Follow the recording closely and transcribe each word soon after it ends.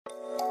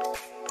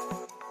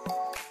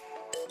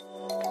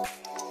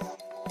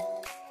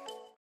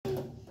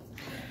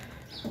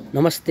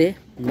नमस्ते।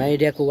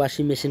 माइडियाको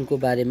वासिङ मेसिनको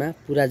बारेमा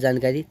पुरा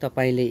जानकारी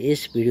तपाईले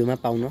यस भिडियोमा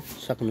पाउन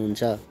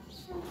सक्नुहुन्छ।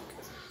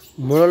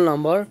 Model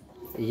number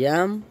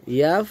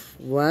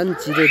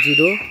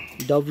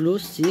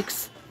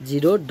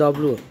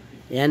MF100W60W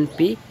NP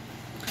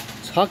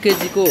 6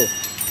 KG को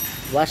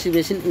वासिङ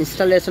मेसिन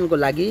इन्स्टलेसनको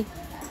लागि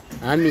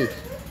हामी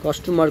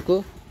कस्टमरको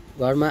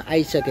घरमा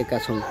आइसकेका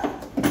छौं।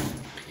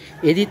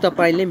 यदि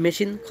तपाईले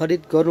मेसिन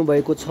खरिद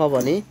गर्नुभएको छ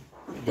भने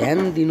ध्यान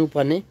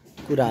दिनुपर्ने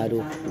कुराहरू।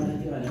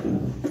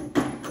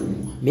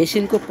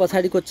 मेसिनको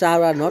पछाडिको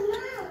चारवटा नट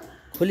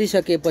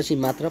खोलिसकेपछि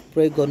मात्र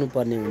प्रयोग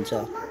गर्नुपर्ने हुन्छ।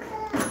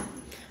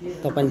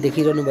 तपाईले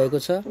देखिरहनु भएको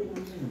छ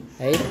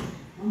है।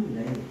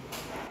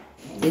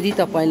 यदि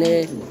तपाईले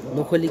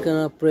नखोलिकन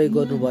प्रयोग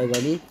गर्नुभयो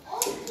भने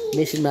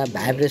मेसिनमा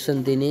भाइब्रेसन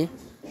दिने,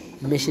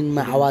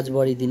 मेसिनमा आवाज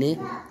बढिदिने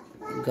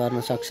गर्न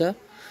सक्छ।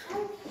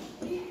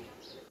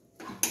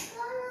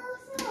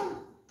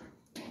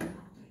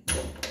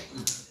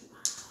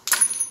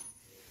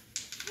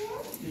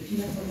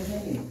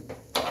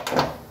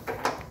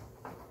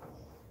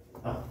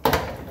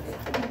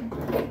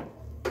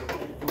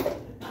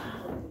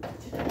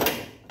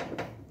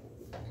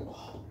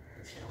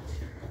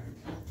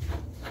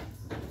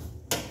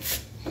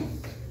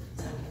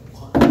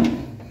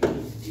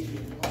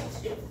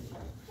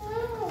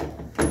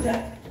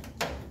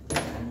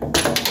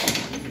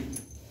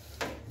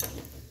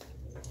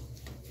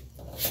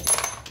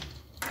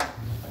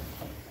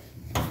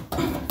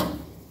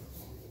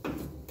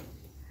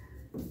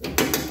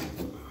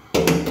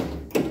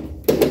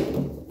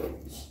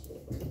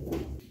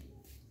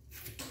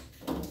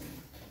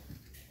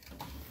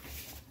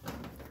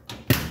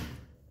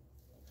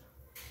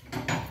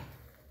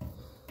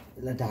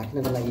 यसलाई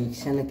ढाक्नको लागि एक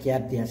सानो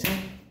क्याप दिएको छ।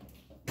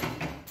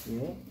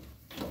 यो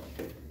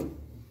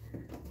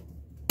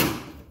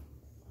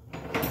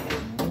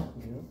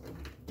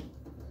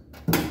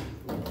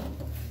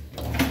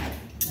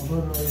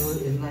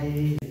यसलाई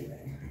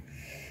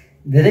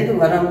धेरैको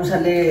घरमा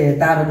मुसाले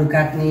तारहरू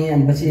काट्ने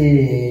अनि पछि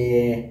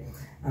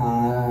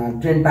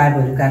ड्रेन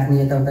पाइपहरू काट्ने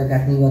यताउता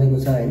काट्ने गरेको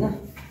छ हैन।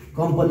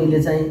 कम्पनीले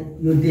चाहिँ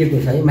यो दिएको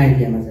छ है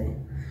माइडियामा चाहिँ।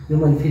 यो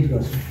मैले फिट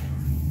गर्छु।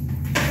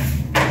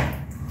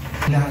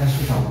 ल्याएर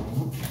सुकाउनु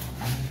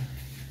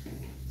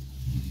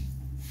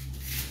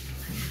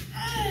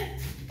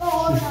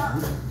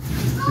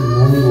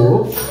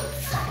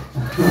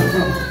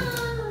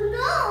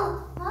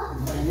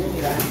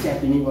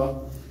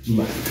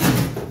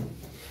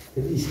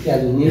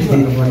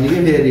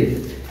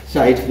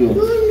साइडको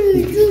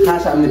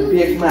खास हामीले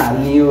पेकमा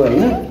हाल्ने हो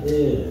हैन।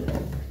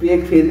 पेक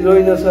फेरि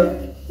रहेनछ।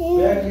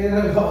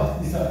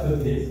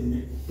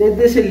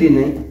 त्यसै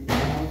लिने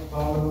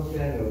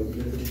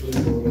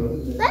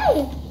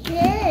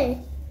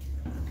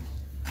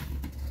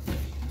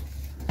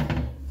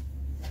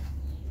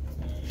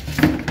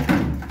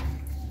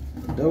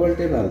डबल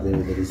टेप हाल्दै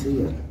रहेछ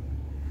यो।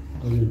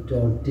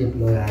 टेप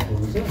लगाएको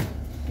हुन्छ।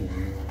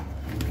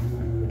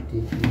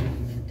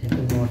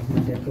 ठ्याक्कै नटमा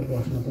ट्याक्कै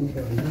बस्न पनि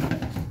पर्दैन।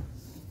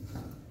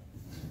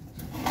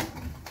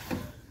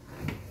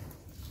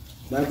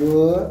 बाबु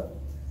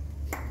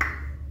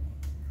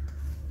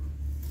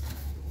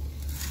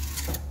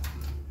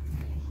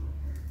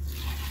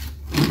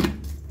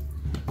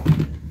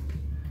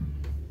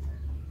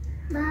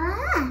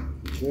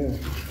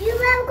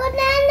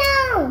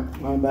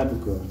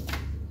बाबुको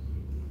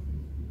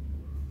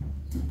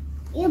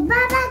यो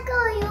बाबाको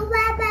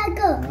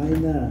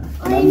होइन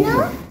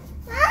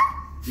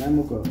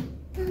मामुको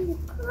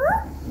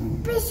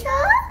पिसो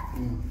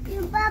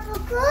यो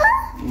बाबाको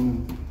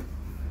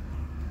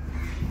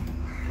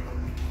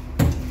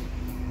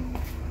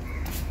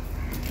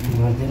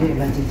गर्दै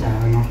यसलाई चाहिँ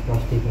झाडा नट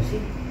बस्दिएपछि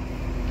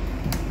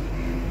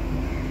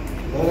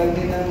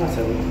वारन्टी नाममा छ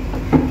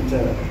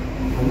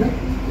होइन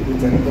यो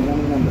जानेको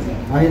नाममा छ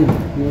होइन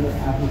मेरो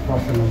आफ्नो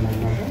पर्सनल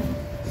नाममा छ।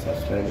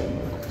 सब्सक्राइब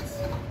गर्नु।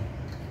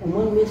 म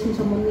मेसिन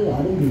सम्बन्धी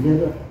हरेक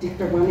भिडियो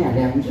टिकटकमा पनि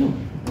हालेको हुन्छु।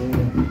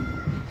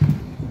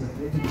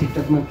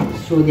 टिकटकमा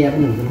सोधिया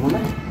पनि हुन्छ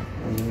मलाई।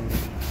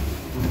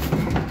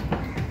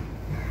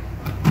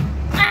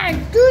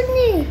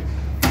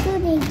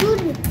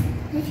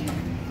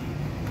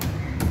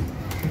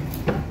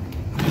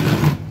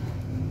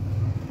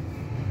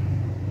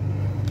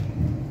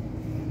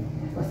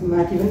 अस्ति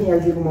माथि पनि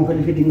एलजीको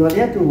मकैले फिटिङ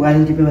गरे त्यो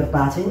वारेन्टी पेपर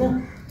पाएको छैन।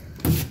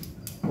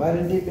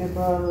 वारेन्टी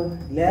पेपर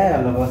ल्यायो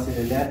होला बसेर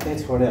ल्याए त्यहीँ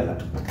छोड्यो होला।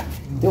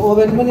 त्यो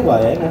ओभन पनि भयो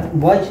होइन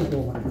भइसक्यो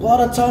गर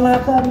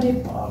चलाएको अब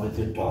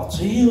त्यो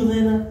टचै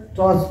हुँदैन।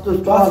 टच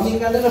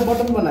निकालेर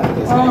बटन बनाएको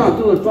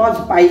त्यो टच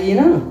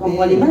पाइएन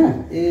कम्पनीमा।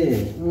 ए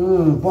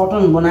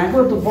बटन बनाएको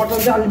त्यो बटन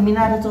चाहिँ अलिक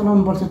मिलाएर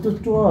चलाउनु पर्छ। त्यो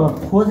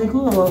खोजेको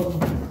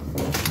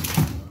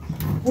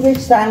पुरै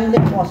सानले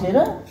पसेर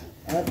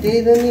त्यही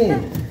त नि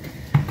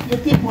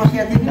यति पसेको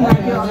थियो कि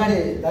मैले अगाडि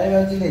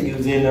दाइबाजीले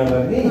युजै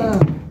नगर्ने।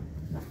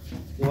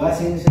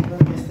 वासिङ मेसिन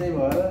पनि त्यस्तै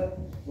भएर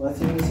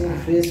वासिङ मेसिन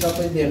फ्रेस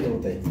सबै दिएको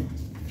उतै।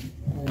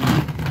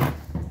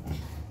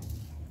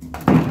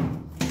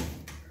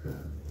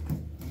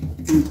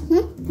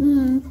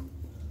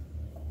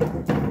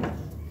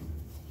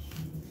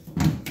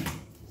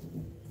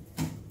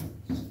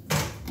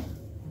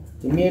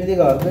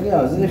 मेर्दीको घर पनि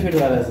हजुरले फिट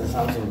गरेको छ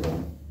सामसुङको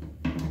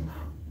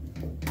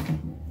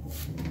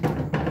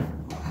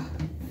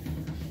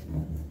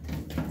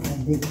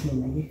देखियो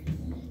लागि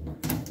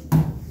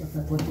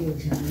कतापट्टि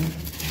एक्जामले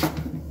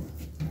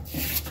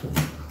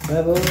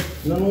बाबु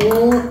नुनु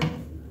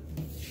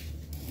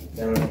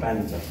त्यहाँबाट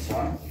पानी झर्छ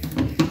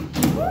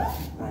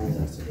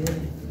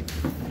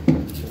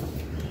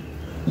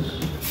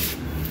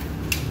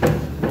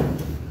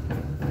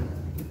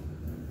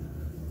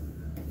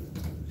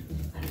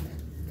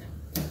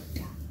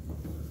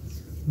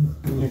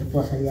मेरो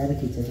पछाडि आएर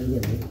खिचेर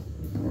लिएर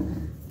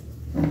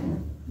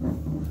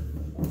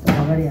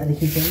अगाडि आएर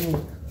खिचेर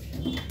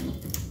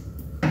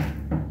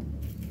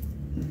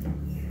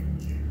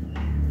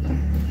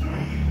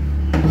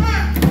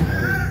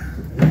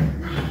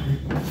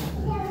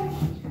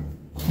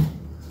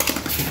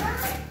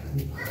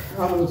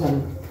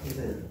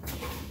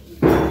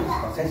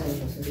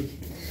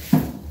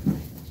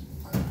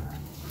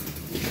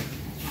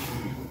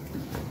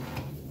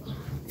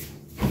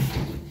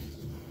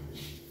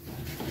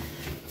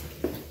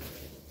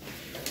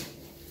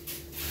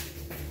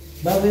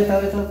बाबु यता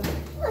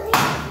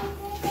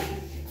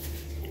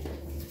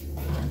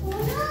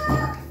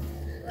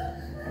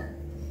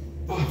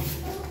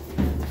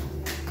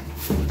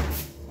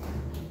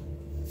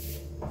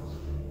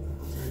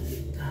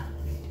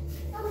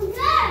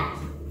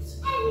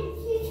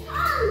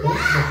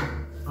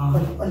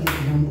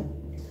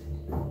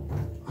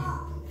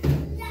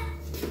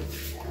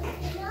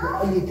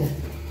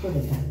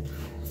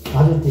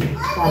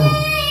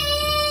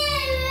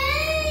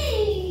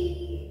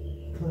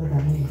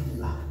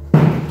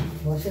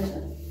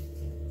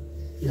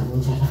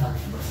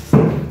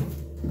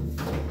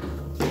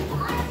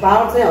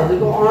पावर चाहिँ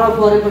हजुरको अन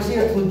परेपछि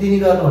थुनिदिने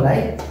गर्नु होला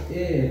है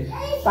ए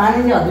पानी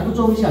चाहिँ हजुरको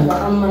 24 घण्टा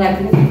अनमा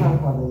राख्नु फरक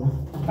पर्दैन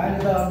पानी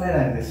त अन्नै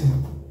राख्दैछु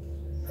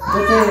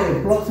त्यो चाहिँ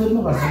प्लग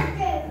सुर्नुपर्छ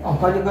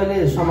कहिले कहिले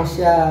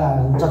समस्या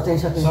जच्चै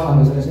सक्छ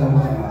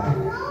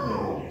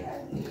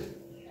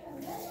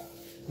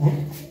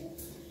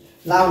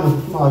लाउनु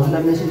म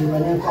हजुरलाई मेसेज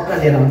गर्ने कपडा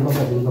लिएर आउनु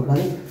कपडा दिनु कपडा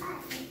नि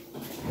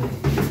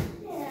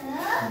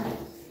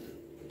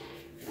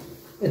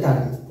यता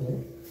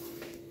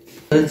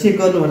चेक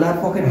गर्नु होला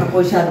पकेटमा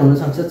पैसाहरू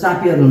हुनसक्छ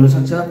चापीहरू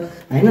हुनसक्छ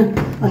होइन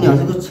अनि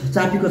हजुरको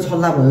चापीको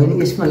छल्ला भयो भने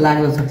यसमा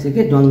लाग्न सक्छ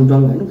कि डङ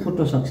डङ होइन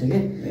फुट्न सक्छ कि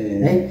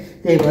है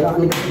त्यही भएर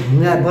अनि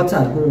ढुङ्गा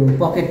बच्चाहरूको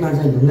पकेटमा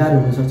चाहिँ ढुङ्गाहरू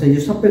हुनसक्छ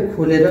यो सबै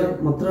खोलेर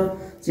मात्र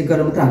चेक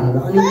गरेर मात्र हाल्नु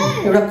होला अनि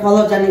एउटा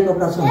कलर जाने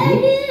कपडा छ भने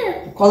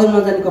कलर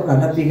नजाने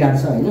कपडाहरूलाई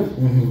बिगार्छ होइन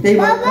त्यही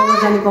भएर कलर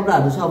जाने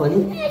कपडाहरू छ भने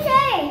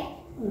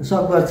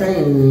सकभर चाहिँ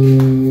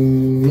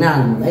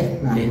नहाल्नु है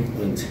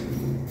हुन्छ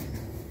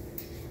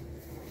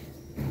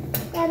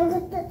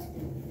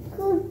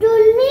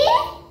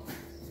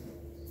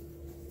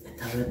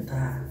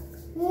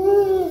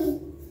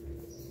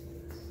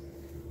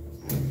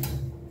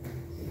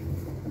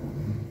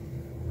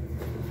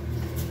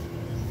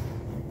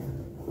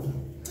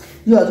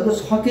यो हजुरको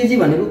 6 केजी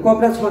भनेको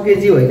कपडा 6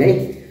 केजी होइन है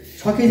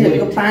 6 केजी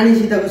भनेको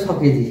पानीसितको 6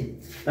 केजी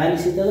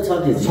पानीसितको 6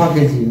 केजी 6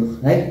 केजी हो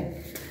है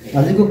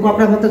हजुरको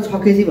कपडा मात्र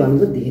 6 केजी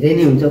भनेको धेरै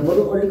नै हुन्छ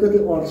बरु अलिकति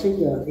अड्छ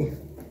कि अझै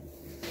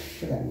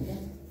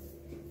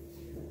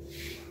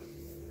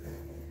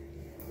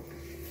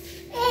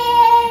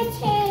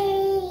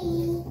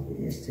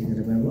यस्तै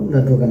गरेर बाबु र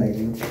टोका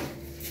लगाइदिनु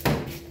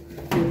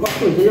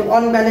कस्तो हुन्छ यो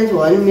अनब्यालेन्स भयो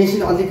भने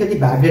मेसिन अलिकति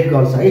भाइब्रेट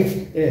गर्छ है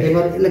त्यही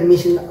भएर यसलाई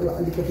मेसिन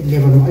अलिकति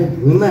लेभलमा अलिक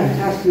भुइँमा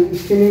खास यो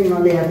स्ट्यान्डै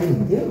नल्याएर पनि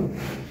हुन्थ्यो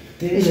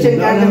स्ट्यान्ड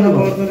काट्नु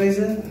पर्दो रहेछ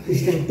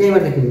स्ट्यान्ड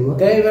त्यहीबाट किन्नुभयो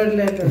त्यहीबाट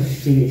ल्याएर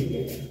ठिकै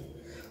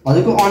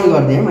हजुरको अन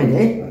गरिदिएँ है मैले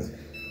है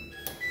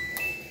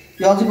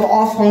यो हजुरको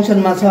अफ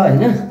फङ्सनमा छ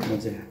होइन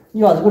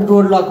यो हजुरको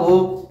डोर लक हो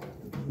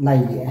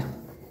लगाइदिए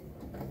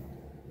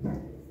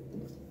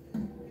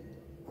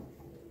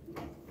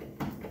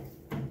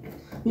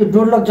यो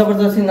डोर लक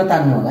जबरजस्ती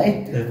नतान्नु होला है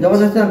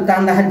जबरजस्ती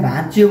तान्दाखेरि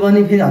भाँच्यो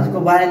भने फेरि हजुरको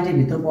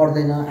वारेन्टीभित्र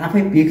पर्दैन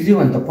आफै भिग्ज्यो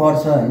भने त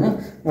पर्छ होइन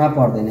उहाँ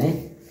पर्दैन है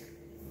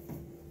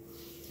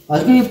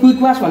हजुरको यो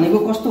क्विक वास भनेको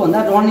कस्तो भन्दा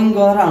रनिङ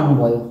गरेर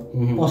आउनुभयो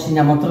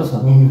पसिना मात्र छ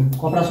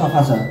कपडा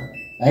सफा छ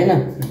होइन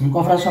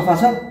कपडा सफा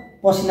छ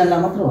पसिनालाई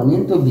मात्र हो भने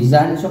त्यो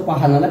भिजाएर यसो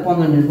पखाल्नलाई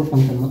 15 मिनटको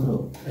फङ्सन मात्र हो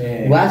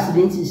वास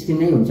रिन्स स्पिन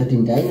नै हुन्छ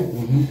तिनवटा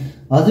होइन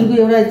हजुरको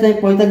एउटा चाहिँ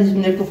 45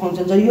 मिनटको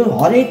फङ्सन छ यो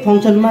हरेक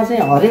फङ्सनमा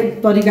चाहिँ हरेक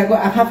तरिकाको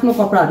आफ्नो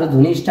कपडाहरू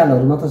धुने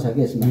स्टाइलहरू मात्र छ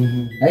कि यसमा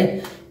है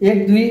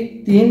 1 2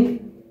 3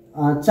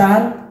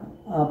 4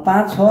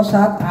 5 6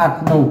 7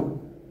 8 9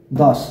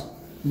 10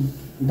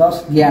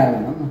 10 11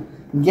 भनौँ न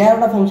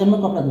 11वटा फङ्सनमा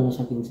कपडा धुन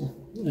सकिन्छ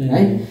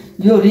है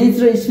यो रिन्च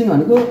र स्पिन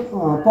भनेको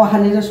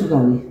पखाल्ने र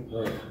सुकाउने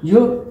यो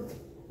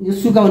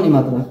सुकाउने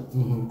मात्र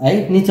है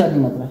निचर्ने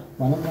मात्र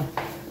भनौँ न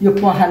यो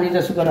पखाल्ने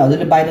र सुकाउने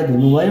हजुरले बाहिर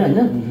धुनुभयो होइन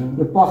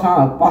यो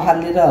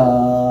पखाल्ने र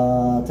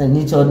चाहिँ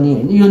निचर्ने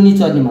होइन यो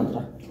निचर्ने मात्र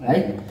है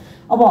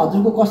अब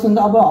हजुरको कस्तो हुन्छ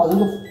अब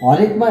हजुरको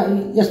हरेकमा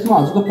यसमा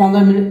हजुरको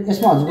 15 मिनट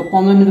यसमा हजुरको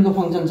 15 मिनटको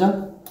फङ्सन छ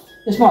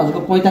यसमा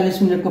हजुरको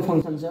 45 मिनटको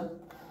फङ्सन छ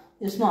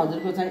यसमा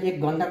हजुरको चाहिँ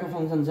 1 घन्टाको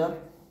फङ्सन छ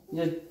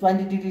यो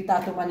 20 डिग्री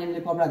तातो पानीले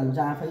कपडा धुन्छ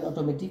आफै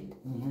अटोमेटिक।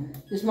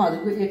 यसमा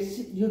हजुरको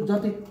यो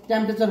जति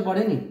टेम्परेचर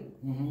बढ्यो नि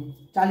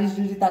 40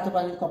 डिग्री तातो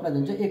पानीले कपडा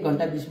धुन्छ 1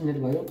 घन्टा 20 मिनट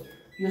भयो।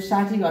 यो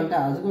 60 घन्टा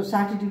हजुरको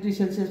 60 डिग्री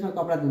सेल्सियसमा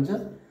कपडा धुन्छ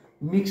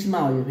मिक्समा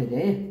हो यो फेरि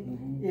है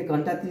 1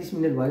 घन्टा 30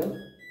 मिनट भयो।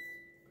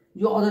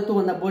 यो अझ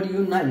त्योभन्दा बढी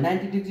यो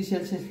 90 डिग्री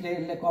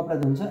सेल्सियसले कपडा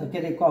धुन्छ के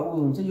अरे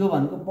हुन्छ यो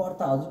भनेको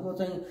बढ्ता हजुरको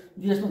चाहिँ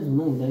यसमा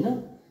धुनु हुँदैन।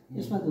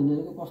 यसमा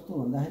धुनेको कस्तो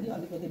भन्दाखेरि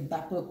अलिकति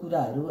बाक्लो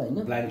कुराहरू होइन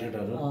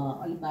ब्ल्याङ्केटहरू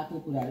अलिक बाक्लो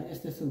कुराहरू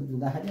यस्तो यस्तो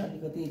धुँदाखेरि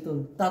अलिकति त्यो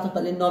तातो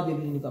पानीले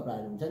नबिग्रिने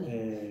कपडाहरू हुन्छ नि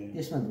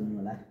त्यसमा धुनु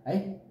होला है।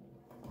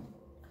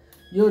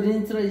 यो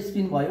रिन्च र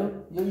स्पिन भयो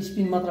यो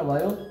स्पिन मात्र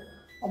भयो।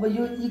 अब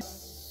यो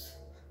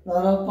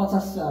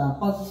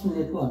 50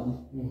 मिनटको भन्नु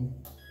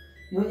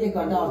यो 1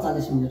 घन्टा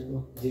 48 मिनटको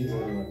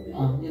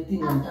यो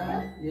 3 घन्टा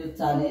यो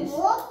 40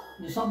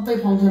 यो सबै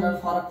फङ्सनहरू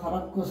फरक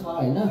फरकको छ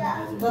होइन।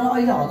 तर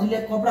अहिले हजुरले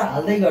कपडा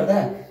हाल्दै गर्दा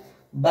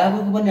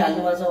बाबुको पनि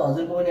हाल्नु भएको छ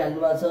हजुरको पनि हाल्नु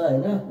भएको छ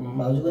होइन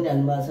भाउजूको पनि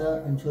हाल्नु भएको छ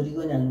अनि छोरीको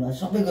पनि हाल्नु भएको छ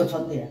सबैको छ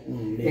नि त्यहाँ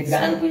एक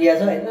गान पुगेको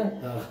छ होइन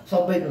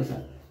सबैको छ।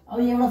 अब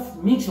एउटा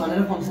मिक्स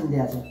भनेर फङ्सन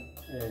दिएको छ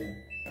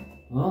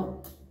हो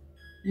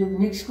यो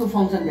मिक्सको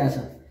फङ्सन दिएको छ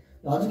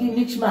हजुरको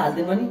मिक्समा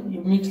हालिदियो भने यो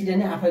मिक्सले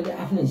नै आफैले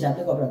आफ्नो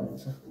हिसाबले कपडा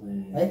धुन्छ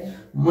है।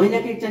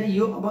 महिनाको एकचोटि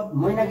यो अब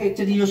महिनाको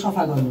एकचोटि यो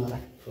सफा गर्नु होला।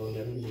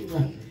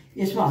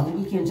 यसमा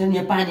हजुरको के हुन्छ नि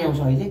यहाँ पानी आउँछ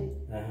अहिले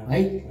है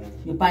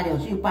यो पानी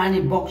आउँछ यो पानी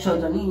बग्छ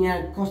नि यहाँ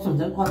कस्तो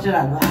हुन्छ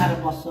कचराहरू आएर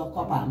बस्छ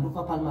हाम्रो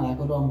कपालमा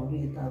आएको रमहरू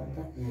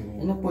यताउता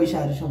होइन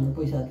पैसाहरूसँग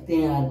पैसाहरू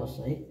त्यहीँ आएर बस्छ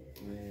है।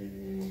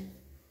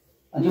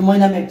 अनि यो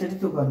महिनामा एकचोटि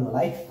त्यो गर्नु होला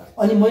है।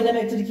 अनि महिनामा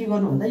एकचोटि के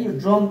गर्नु भन्दा यो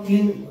ड्रम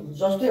क्लिन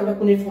जस्तो एउटा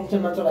कुनै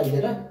फङ्सनमा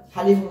चलाइदिएर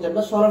खाली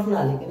फङ्सनमा सरफ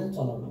नहालिकन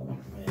चलाउनु होला।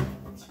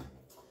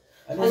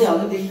 अनि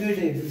हजुर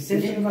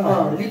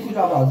लिक्विड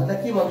अब हजुरलाई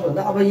के भन्छु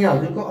भन्दा अब यहाँ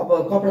हजुरको अब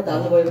कपडा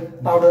धाल्नुभयो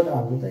पाउडर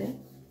हाल्नु त यहाँ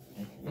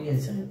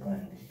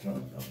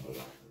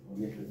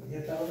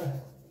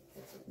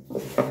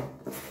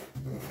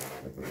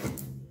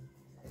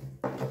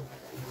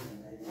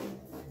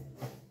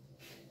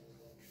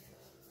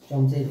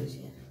चम्चै रहेछ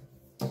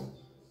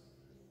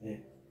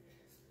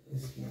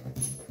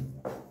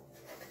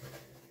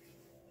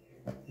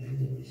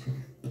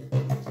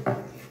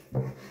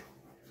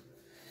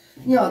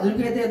यहाँ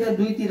हजुरको यता यता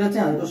दुईतिर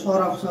चाहिँ हाम्रो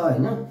सरफ छ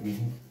होइन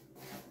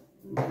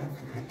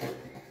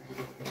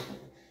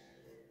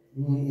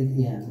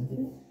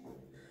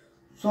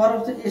सरफ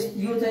चाहिँ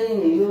यो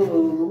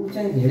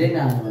चाहिँ धेरै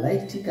नहाल्नु होला है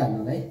ठिक हाल्नु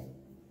होला है।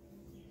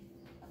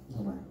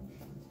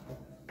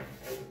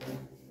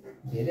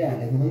 धेरै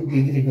हालेको पनि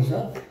बिग्रेको छ।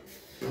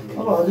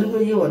 अब हजुरको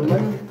यो भन्नु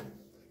पनि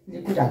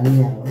लिक्विड हाल्नु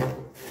यहाँ हो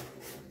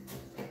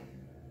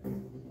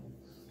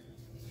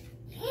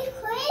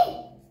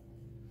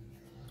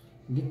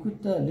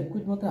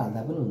लिक्विड मात्र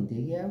हाल्दा पनि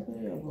हुन्थ्यो कि अब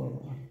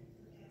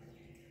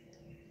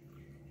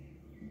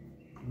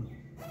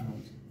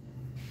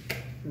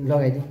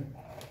लगाइदिउँ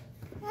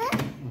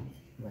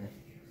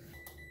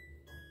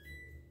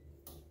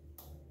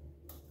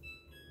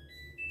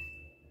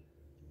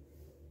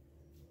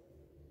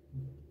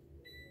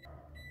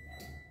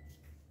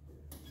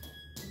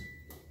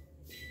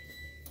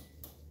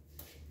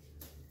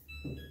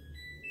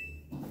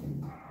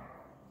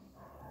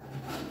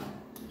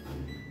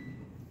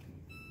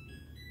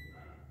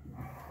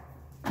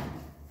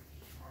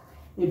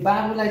यो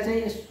बाबुलाई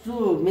चाहिँ यस्तो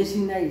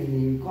मेसिनलाई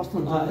कस्तो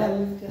हुन्छ भन्दा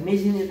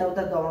मेसिन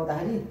यताउता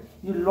दबाउँदाखेरि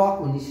यो लक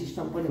हुने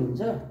सिस्टम पनि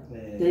हुन्छ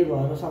त्यही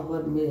भएर सबै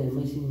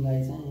मेसिनलाई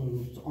चाहिँ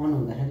अन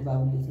हुँदाखेरि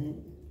बाबुले चाहिँ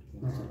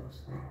नचलाउँछ।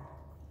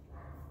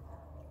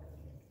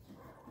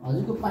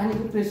 हजुरको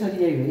पानीको प्रेसर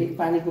यही हो एक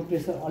पानीको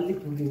प्रेसर अलिक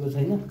पुगेको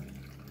छैन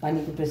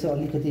पानीको प्रेसर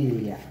अलिकति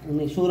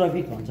 16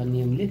 फिट भन्छ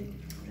नियमले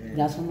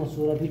जहाँसम्म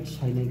 16 फिट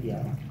छैन कि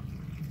अब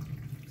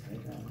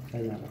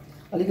छैन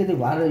अलिकति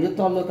भएर यो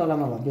तल्लो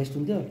तलामा भए बेस्ट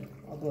हुन्थ्यो।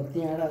 अब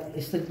त्यहाँबाट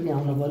यसरी पनि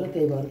आउनु पर्यो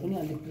त्यही भएर पनि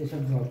अलिक प्रेसर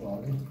ड्रप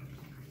भयो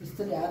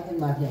यसरी आएर पनि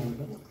माथि आउनु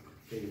पर्यो।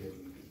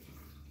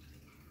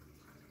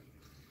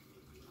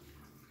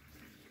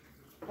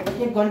 अब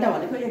 1 घन्टा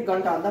भनेको 1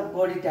 घन्टाभन्दा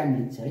बढी टाइम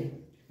लिन्छ है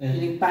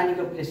किनकि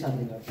पानीको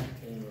प्रेसरले गर्छ।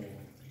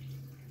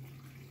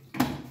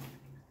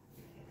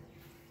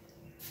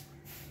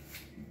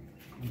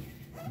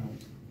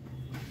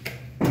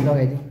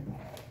 लगाइदिउँ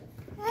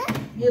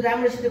यो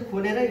राम्रोसित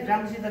खोलेर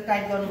राम्रोसित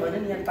टाइट गर्नु भएन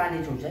नि यहाँ पानी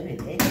छुट्छ फेरि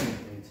है।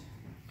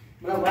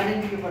 मलाई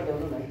वारेन्टी पेपर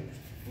ल्याउनु न है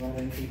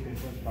वारेन्टी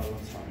पेपर